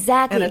 Absolutely.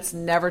 Exactly. And it's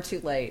never too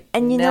late.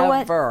 And you know what?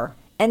 Never.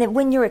 And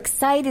when you're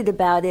excited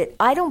about it,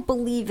 I don't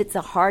believe it's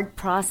a hard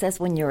process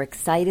when you're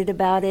excited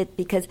about it,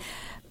 because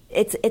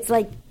it's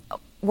like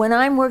when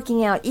I'm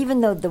working out,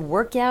 even though the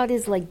workout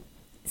is like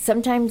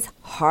sometimes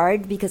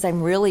hard because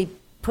I'm really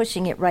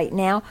pushing it right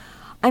now,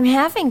 I'm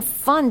having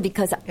fun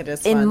because It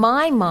is in fun.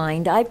 my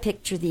mind I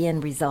picture the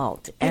end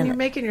result. And you're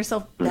making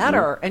yourself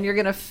better, and you're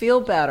going to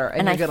feel better, and,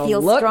 And I you're going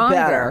feel to look stronger.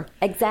 better.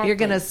 Exactly. You're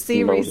going to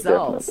see Most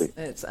results.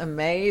 definitely. It's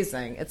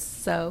amazing. It's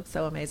so,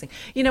 so amazing.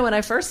 When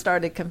I first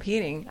started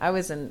competing, I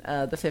was in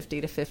the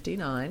 50 to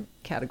 59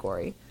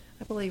 category.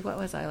 I believe, what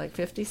was I, like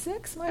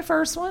 56, my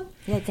first one?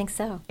 Yeah, I think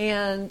so.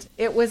 And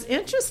it was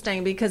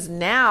interesting because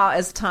now,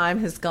 as time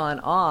has gone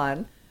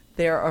on,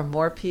 there are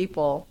more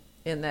people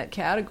in that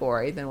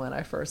category than when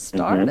I first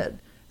started.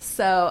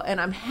 So,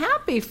 and I'm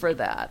happy for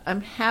that. I'm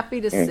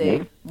happy to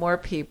see more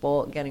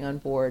people getting on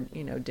board,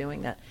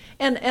 doing that.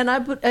 And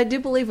I do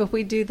believe if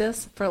we do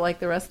this for like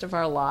the rest of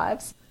our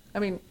lives, I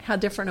mean, how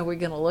different are we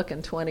going to look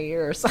in 20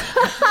 years?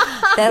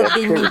 That would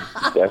be me.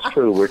 That's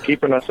true. We're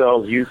keeping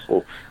ourselves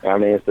useful. I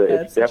mean, it's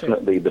That's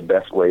definitely the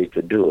best way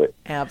to do it.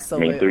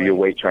 Absolutely. I mean, through your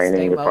weight training,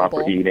 Stay your proper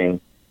mobile.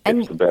 eating, And-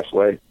 it's the best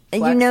way.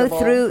 And you know,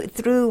 Flexible.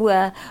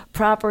 through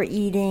proper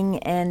eating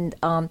and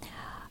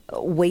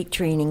weight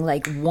training,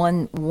 like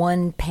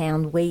one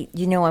pound weight.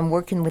 You know, I'm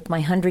working with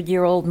my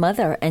 100-year-old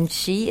mother, and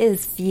she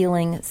is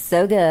feeling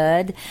so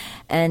good,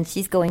 and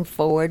she's going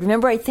forward.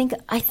 Remember, I think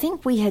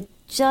we had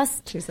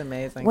just. She's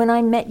amazing. When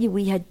I met you,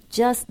 we had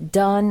just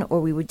done,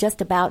 or we were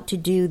just about to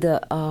do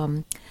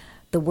the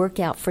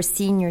workout for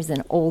seniors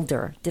and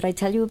older. Did I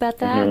tell you about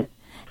that? Mm-hmm.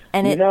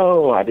 And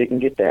No, I didn't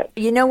get that.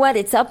 You know what?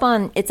 It's up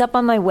on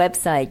my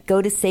website.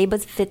 Go to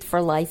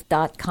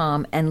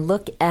sabasfitforlife.com and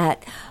look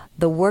at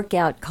the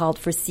workout called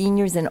For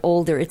Seniors and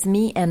Older. It's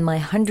me and my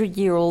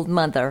 100-year-old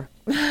mother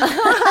doing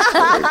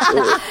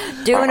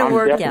a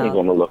workout. I'm definitely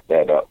going to look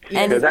that up.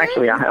 Because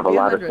actually I have a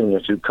lot of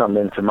seniors who come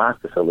into my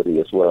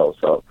facility as well,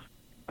 so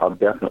I'll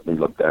definitely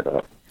look that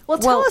up. Well,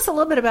 tell us a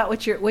little bit about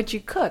what you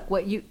cook,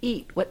 what you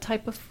eat, what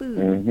type of food.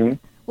 Mm-hmm.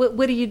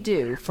 What do you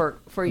do for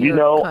your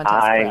contest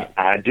prep?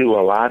 I do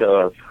a lot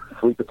of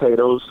sweet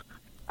potatoes.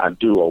 I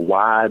do a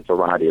wide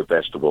variety of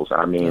vegetables.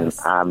 I mean, Yes.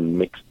 I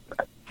mix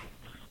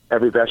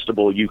every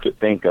vegetable you could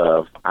think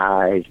of.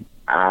 I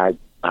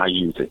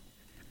use it.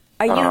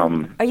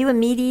 Are you a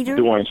meat eater?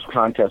 During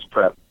contest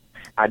prep,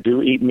 I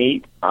do eat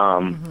meat.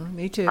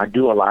 Me too. I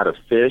do a lot of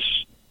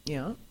fish,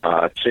 Yeah.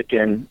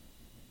 chicken,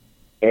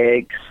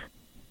 eggs,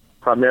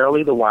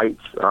 primarily the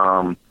whites.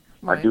 I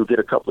Right. do get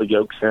a couple of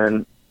yolks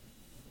in.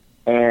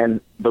 And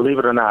believe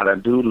it or not, I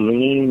do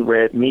lean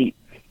red meat.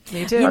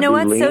 Me too. You know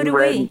I do what? So lean do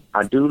red, we.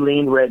 I do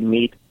lean red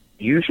meat,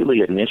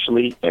 usually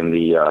initially in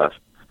the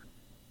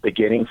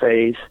beginning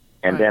phase,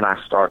 and then I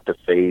start to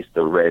phase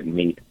the red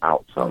meat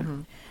out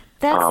some.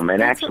 And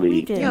That's actually, what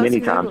we do. Yeah, many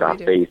that's times what I we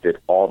do. phased it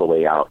all the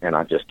way out, and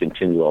I just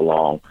continue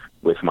along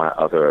with my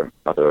other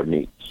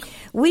meats.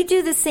 We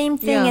do the same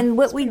thing, Yeah, and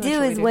what that's we pretty do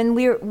much is what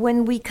we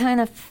when we kind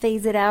of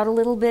phase it out a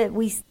little bit,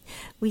 we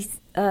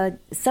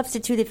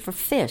substitute it for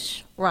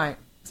fish. Right.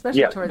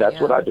 Especially Yeah, toward that's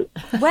the what I end. do.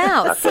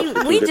 Wow! See,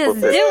 we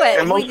just do it.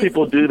 And most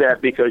people do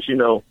that because,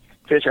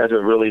 fish has a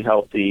really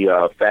healthy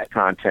fat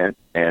content,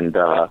 and,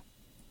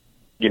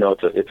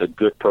 it's a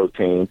good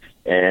protein,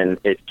 and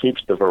it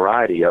keeps the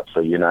variety up so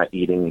you're not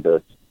eating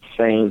the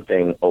same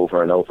thing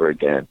over and over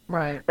again.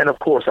 Right. And, of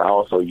course, I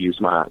also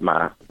use my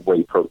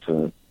whey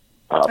protein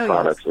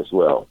products as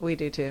well. We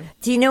do too.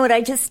 Do you know what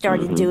I just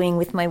started doing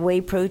with my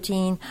whey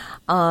protein?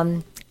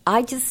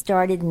 I just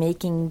started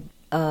making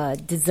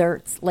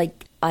desserts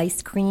like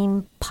ice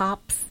cream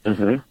pops.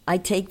 I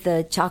take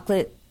the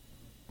chocolate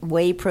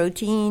whey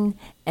protein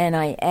and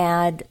I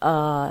add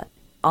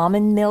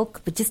almond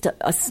milk, but just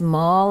a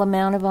small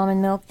amount of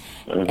almond milk,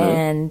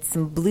 and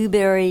some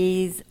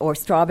blueberries or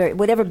strawberry,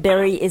 whatever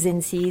berry is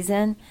in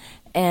season,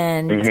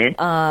 and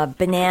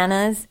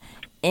bananas.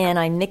 And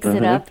I mix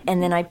it up,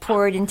 and then I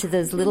pour it into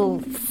those little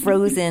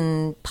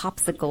frozen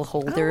popsicle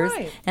holders,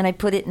 right. and I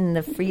put it in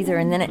the freezer.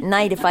 And then at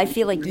night, if I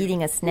feel like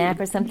eating a snack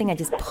or something, I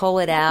just pull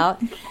it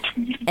out.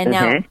 And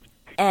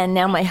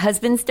now my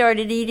husband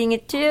started eating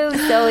it too.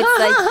 So it's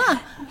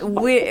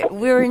like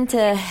we're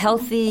into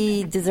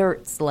healthy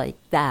desserts like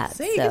that.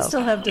 See, you so. can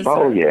still have dessert.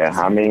 Oh, yeah.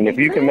 I mean, if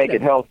you can make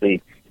it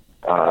healthy,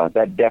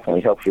 that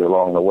definitely helps you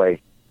along the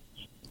way.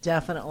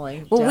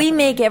 Definitely. Well, we definitely.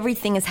 make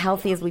everything as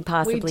healthy as we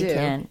possibly do.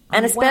 can, Oh,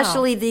 and wow.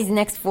 especially these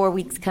next 4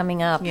 weeks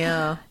coming up.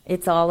 Yeah.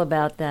 It's all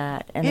about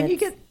that, And you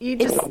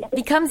it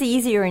becomes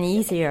easier and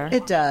easier.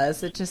 It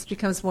does. It just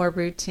becomes more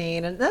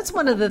routine. And that's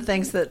one of the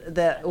things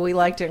that we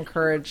like to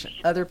encourage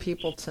other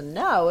people to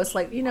know. It's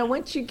like,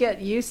 once you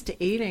get used to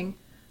eating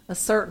a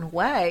certain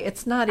way,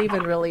 it's not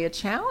even really a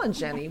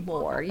challenge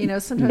anymore.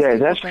 Sometimes Yeah,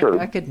 people that's think, true.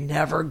 I could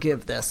never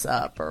give this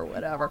up or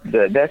whatever.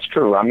 That's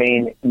true. I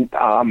mean,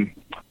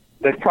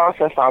 the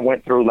process I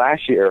went through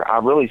last year, I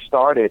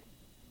started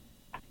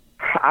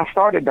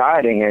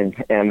dieting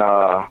and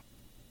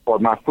for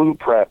my food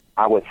prep,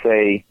 I would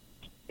say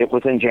it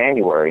was in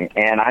January,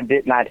 and I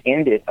did not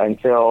end it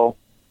until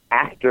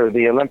after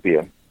the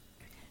Olympia,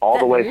 all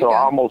the way. There you So go. I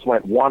almost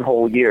went one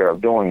whole year of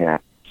doing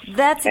that.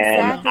 That's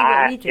exactly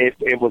what we do.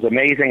 It was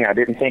amazing. I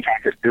didn't think I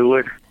could do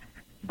it,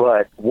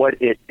 but what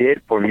it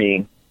did for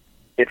me,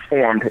 it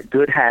formed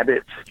good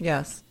habits.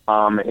 Yes.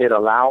 It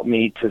allowed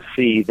me to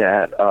see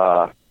that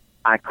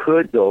I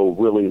could go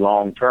really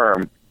long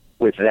term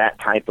with that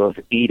type of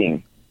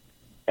eating.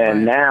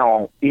 And Right.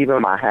 now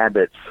even my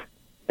habits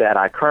that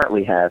I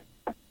currently have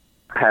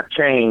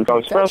changed. So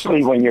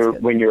especially when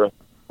you're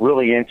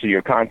really into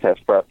your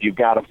contest prep, you've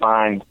got to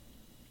find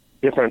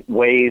different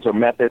ways or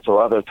methods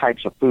or other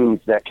types of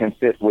foods that can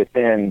fit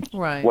within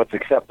Right. what's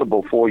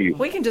acceptable for you.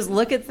 We can just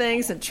look at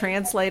things and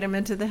translate them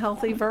into the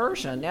healthy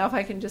version. Now, if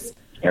I can just,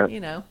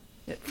 Yeah.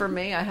 for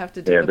me, I have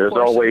to do Yeah, the there's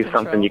portion always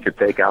control. something you could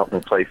take out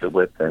and replace it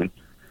with, and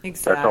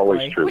Exactly. That's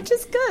always true. Which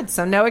is good.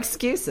 So no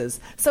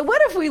excuses. So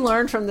what have we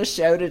learned from the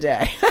show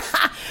today?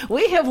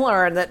 We have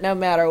learned that no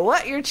matter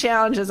what your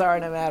challenges are,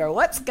 no matter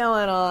what's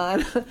going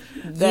on,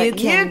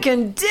 that you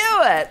can do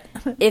it.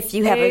 If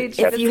you have Age,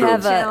 if you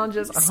have a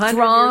challenges, 100 years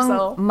strong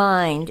old.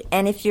 mind,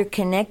 and if you're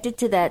connected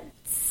to that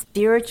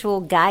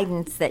spiritual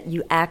guidance that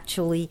you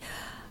actually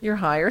Your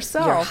higher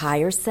self. Your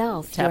higher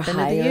self. Tap your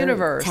into the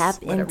universe.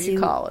 Tap whatever into you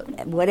call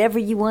it. whatever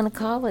you want to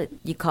call it.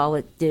 You call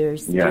it your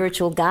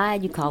spiritual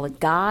guide. You call it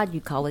God.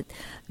 You call it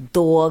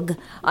dog.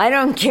 I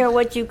don't care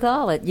what you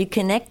call it. You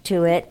connect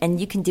to it,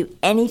 and you can do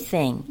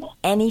anything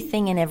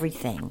and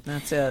everything.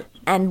 That's it.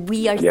 And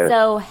we are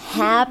so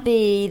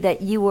happy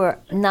that you were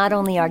not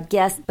only our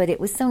guest, but it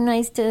was so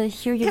nice to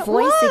hear your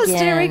voice again.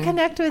 To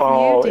reconnect with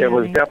Oh, you, it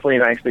was definitely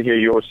nice to hear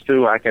yours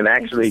too. I can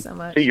actually so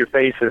much. see your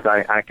faces.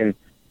 I can,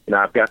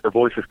 I've got the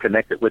voices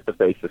connected with the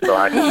faces, so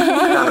I can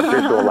kind of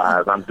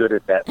visualize. I'm good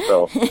at that,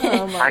 so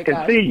I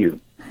can see you.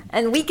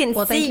 And we can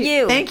Thank see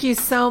you. Thank you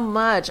so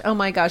much. Oh,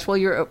 my gosh. Well,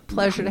 you're a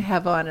pleasure to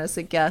have on as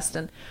a guest,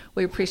 and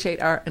we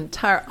appreciate our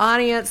entire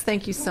audience.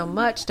 Thank you so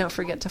much. Don't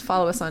forget to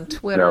follow us on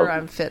Twitter.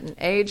 I'm Fit and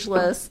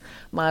Ageless.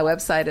 My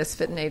website is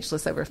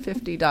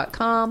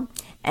fitandagelessover50.com.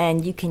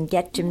 And you can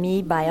get to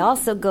me by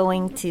also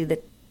going to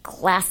the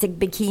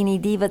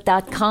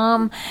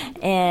classicbikinidivas.com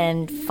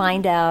and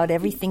find out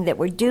everything that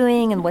we're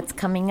doing and what's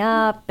coming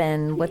up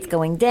and what's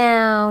going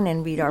down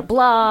and read our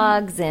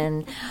blogs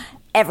and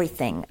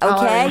everything.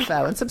 Okay?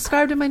 Info. And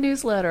subscribe to my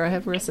newsletter. I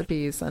have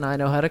recipes and I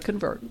know how to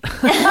convert.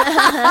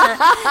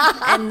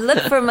 And look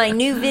for my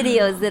new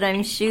videos that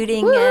I'm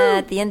shooting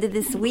at the end of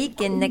this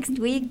week and next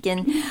week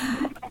and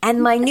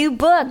my new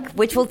book,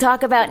 which we'll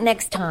talk about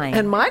next time.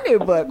 And my new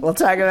book we'll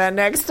talk about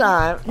next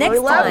time. We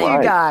love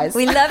you guys.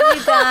 We love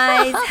you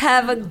guys.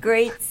 Have a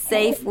great,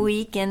 safe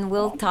week, and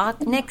we'll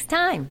talk next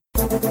time.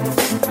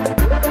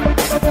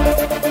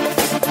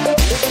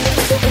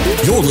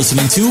 You're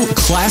listening to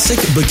Classic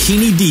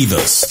Bikini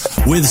Divas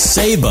with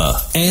Saba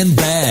and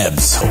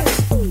Babs.